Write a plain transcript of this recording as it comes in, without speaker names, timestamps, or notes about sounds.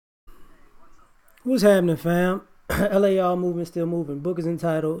What's happening, fam? L.A.R. movement still moving. Book is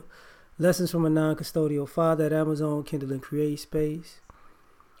entitled Lessons from a Non-Custodial Father at Amazon, Kindle, and Create Space.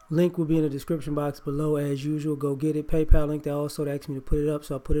 Link will be in the description box below as usual. Go get it. PayPal link that also asked me to put it up,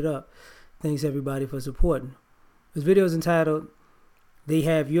 so I put it up. Thanks everybody for supporting. This video is entitled They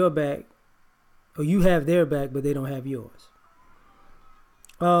Have Your Back, or You Have Their Back, but They Don't Have Yours.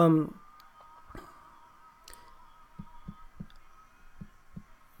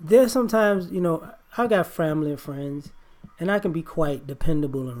 There's sometimes, I got family and friends, and I can be quite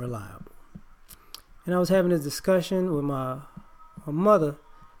dependable and reliable. And I was having this discussion with my mother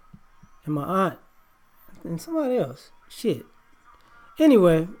and my aunt and somebody else. Shit.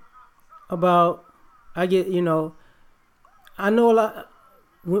 Anyway, about, I know a lot,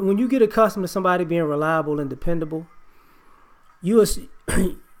 when you get accustomed to somebody being reliable and dependable, you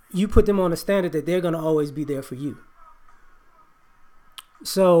put them on a standard that they're going to always be there for you.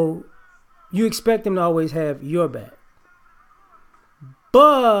 So you expect them to always have your back.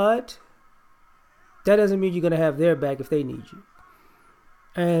 But that doesn't mean you're going to have their back if they need you.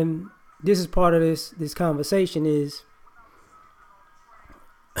 And this is part of this conversation is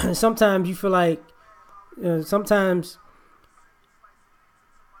sometimes you feel like, sometimes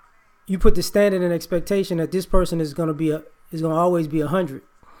you put the standard and expectation that this person is going to always be 100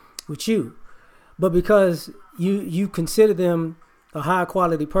 with you. But because you consider them a high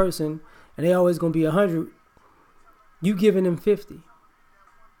quality person and they always going to be 100, you giving them 50.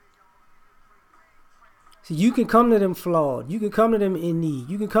 So you can come to them flawed. You can come to them in need.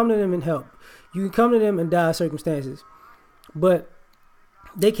 You can come to them in help. You can come to them in dire circumstances. But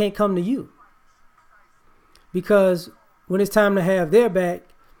they can't come to you. Because when it's time to have their back,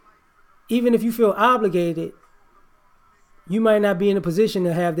 even if you feel obligated, you might not be in a position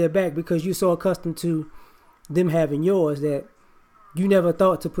to have their back because you're so accustomed to them having yours that you never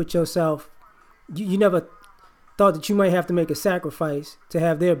thought to put yourself, you never thought that you might have to make a sacrifice to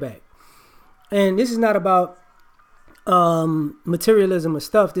have their back. And this is not about materialism or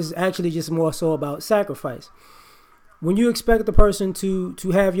stuff. This is actually just more so about sacrifice. When you expect the person to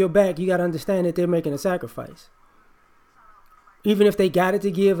have your back, you got to understand that they're making a sacrifice. Even if they got it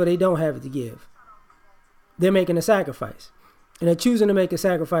to give or they don't have it to give, they're making a sacrifice. And they're choosing to make a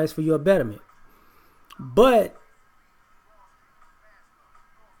sacrifice for your betterment. But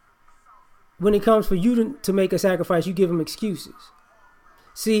when it comes for you to make a sacrifice, you give them excuses.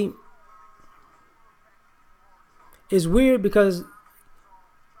 See, it's weird because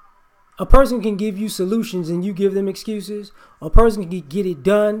a person can give you solutions and you give them excuses. A person can get it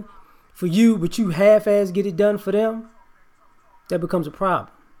done for you, but you half-ass get it done for them. That becomes a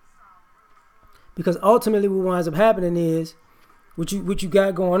problem. Because ultimately what winds up happening is what you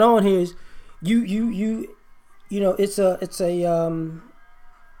got going on here is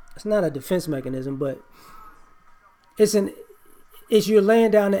it's not a defense mechanism, but it's you're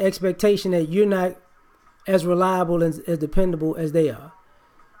laying down the expectation that you're not as reliable and as dependable as they are.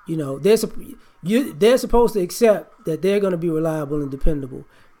 They're supposed to accept that they're going to be reliable and dependable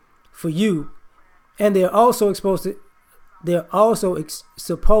for you, and they're also supposed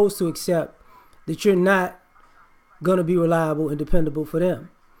to accept that you're not going to be reliable and dependable for them.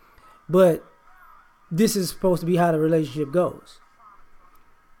 But this is supposed to be how the relationship goes.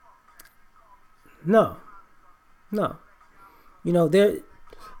 No.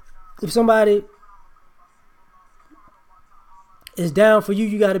 If somebody is down for you,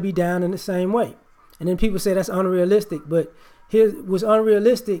 you got to be down in the same way. And then people say that's unrealistic. But here's what's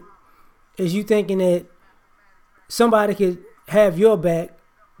unrealistic is you thinking that somebody could have your back,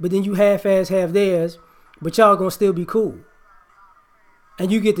 but then you half-ass have theirs, but y'all gonna still be cool.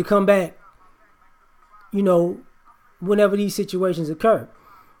 And you get to come back, whenever these situations occur.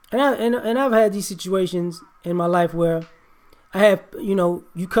 And I've had these situations in my life where I have,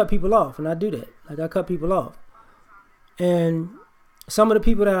 you cut people off, and I do that. Like I cut people off. And some of the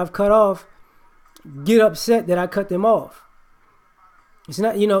people that I've cut off get upset that I cut them off. It's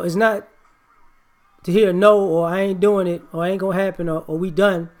not to hear no, or I ain't doing it, or I ain't gonna happen, or we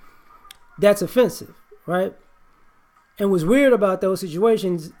done. That's offensive, right? And what's weird about those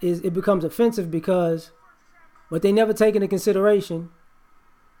situations is it becomes offensive because what they never take into consideration,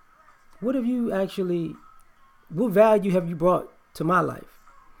 what value have you brought to my life?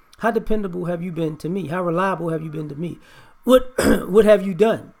 How dependable have you been to me? How reliable have you been to me? What have you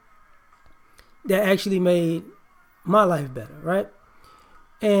done that actually made my life better, right?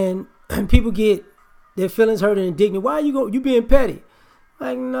 And people get their feelings hurt and indignant. Why you being petty?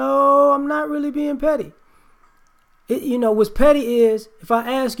 Like, no, I'm not really being petty. What's petty is if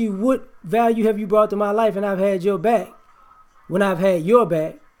I ask you what value have you brought to my life and I've had your back, when I've had your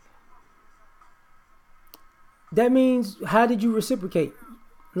back, that means how did you reciprocate?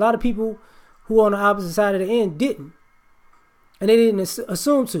 A lot of people who are on the opposite side of the end didn't. And they didn't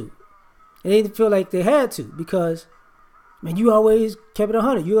assume to. And they didn't feel like they had to because, man, you always kept it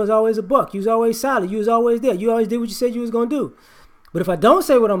 100. You was always a buck. You was always solid. You was always there. You always did what you said you was going to do. But if I don't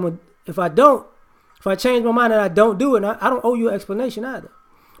say what I'm going to, if I change my mind and I don't do it, I don't owe you an explanation either.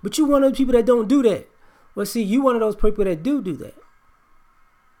 But you one of those people that don't do that. Well, see, you one of those people that do that.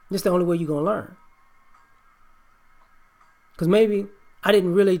 That's the only way you're going to learn. Because maybe I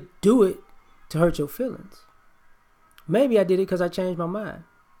didn't really do it to hurt your feelings. Maybe I did it because I changed my mind.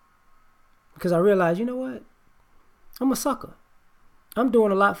 Because I realized, you know what? I'm a sucker. I'm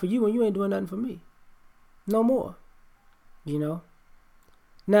doing a lot for you and you ain't doing nothing for me. No more. You know?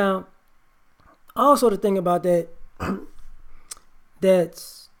 Now, also the thing about that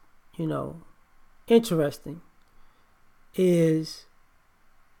that's, you know, interesting is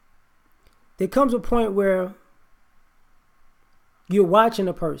there comes a point where you're watching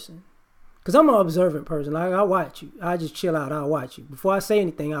a person. Because I'm an observant person. Like, I'll watch you. I just chill out. I'll watch you. Before I say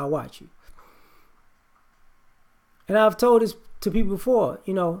anything, I'll watch you. And I've told this to people before,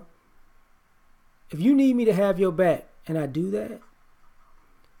 you know, if you need me to have your back and I do that,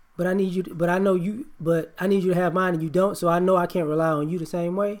 but I need you to, but I need you to have mine and you don't, so I know I can't rely on you the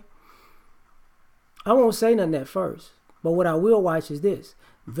same way. I won't say nothing at first. But what I will watch is this.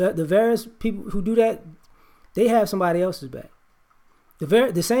 The various people who do that, they have somebody else's back.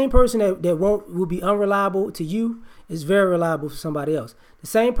 The same person that will be unreliable to you is very reliable for somebody else. The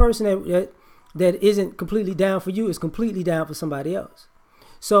same person that isn't completely down for you is completely down for somebody else.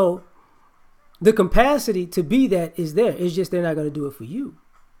 So the capacity to be that is there. It's just they're not going to do it for you.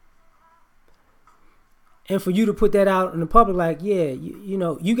 And for you to put that out in the public like, yeah, you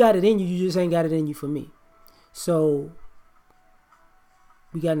know, you got it in you. You just ain't got it in you for me. So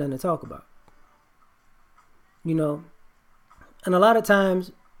we got nothing to talk about. You know. And a lot of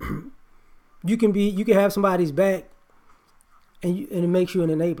times, you can have somebody's back, and it makes you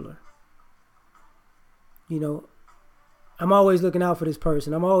an enabler. You know, I'm always looking out for this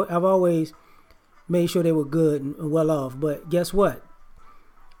person. I've always made sure they were good and well off. But guess what?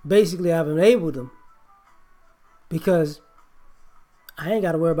 Basically, I've enabled them because I ain't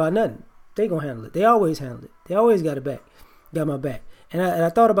got to worry about nothing. They gonna handle it. They always handle it. They always got my back. And I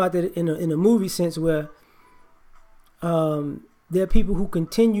thought about that in a movie sense where, there are people who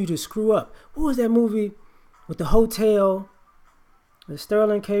continue to screw up. What was that movie with the hotel?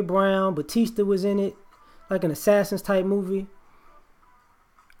 Sterling K. Brown, Batista was in it, like an Assassins type movie.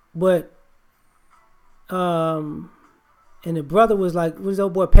 But, and the brother was like, what was the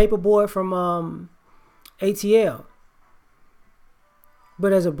old boy, Paperboy from ATL.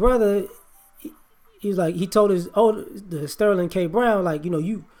 But as a brother, he was like, he told the Sterling K. Brown, like, you know,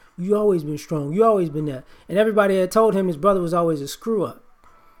 you always been strong. You always been there. And everybody had told him his brother was always a screw up.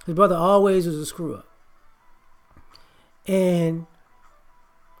 His brother always was a screw up. And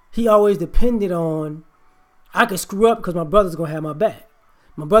he always depended on, I can screw up because my brother's going to have my back.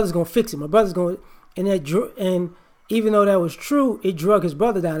 My brother's going to fix it. My brother's going to, and even though that was true, it drug his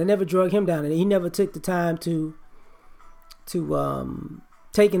brother down. It never drug him down. And he never took the time to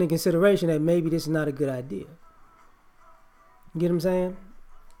take into consideration that maybe this is not a good idea. You get what I'm saying?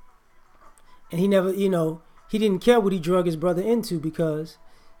 And he never, you know, he didn't care what he drug his brother into because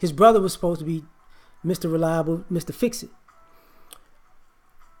his brother was supposed to be Mr. Reliable, Mr. Fix-It.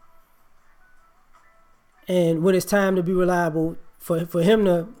 And when it's time to be reliable, for him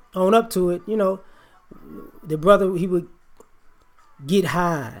to own up to it, you know, the brother, he would get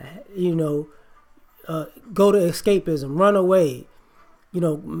high, you know, go to escapism, run away, you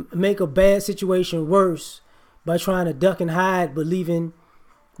know, make a bad situation worse by trying to duck and hide,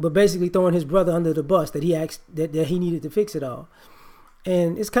 but basically throwing his brother under the bus that he asked that he needed to fix it all.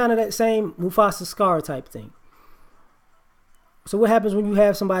 And it's kind of that same Mufasa Scar type thing. So what happens when you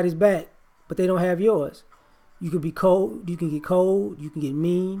have somebody's back, but they don't have yours? You could be cold, you can get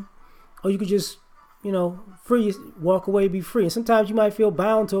mean, or you could just, you know, walk away, be free. And sometimes you might feel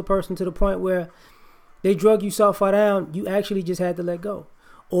bound to a person to the point where they drug you so far down, you actually just had to let go.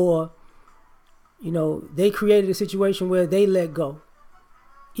 Or, you know, they created a situation where they let go,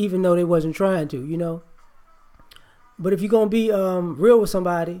 even though they wasn't trying to, you know. But if you're going to be real with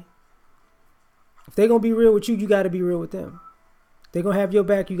somebody, if they're going to be real with you, you got to be real with them. If they're going to have your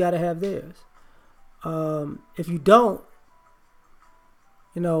back, you got to have theirs. If you don't,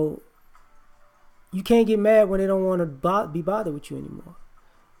 you know, you can't get mad when they don't want to be bothered with you anymore.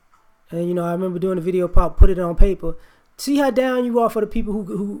 And, you know, I remember doing a video, put it on paper. See how down you are for the people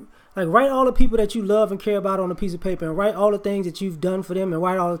who like, write all the people that you love and care about on a piece of paper, and write all the things that you've done for them, and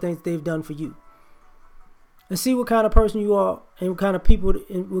write all the things that they've done for you. and see what kind of person you are and what kind of people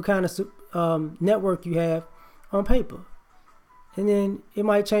and what kind of network you have on paper. And then it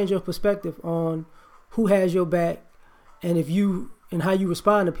might change your perspective on who has your back and how you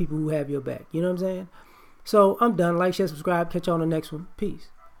respond to people who have your back. You know what I'm saying? So I'm done. Like, share, subscribe. Catch you on the next one. Peace.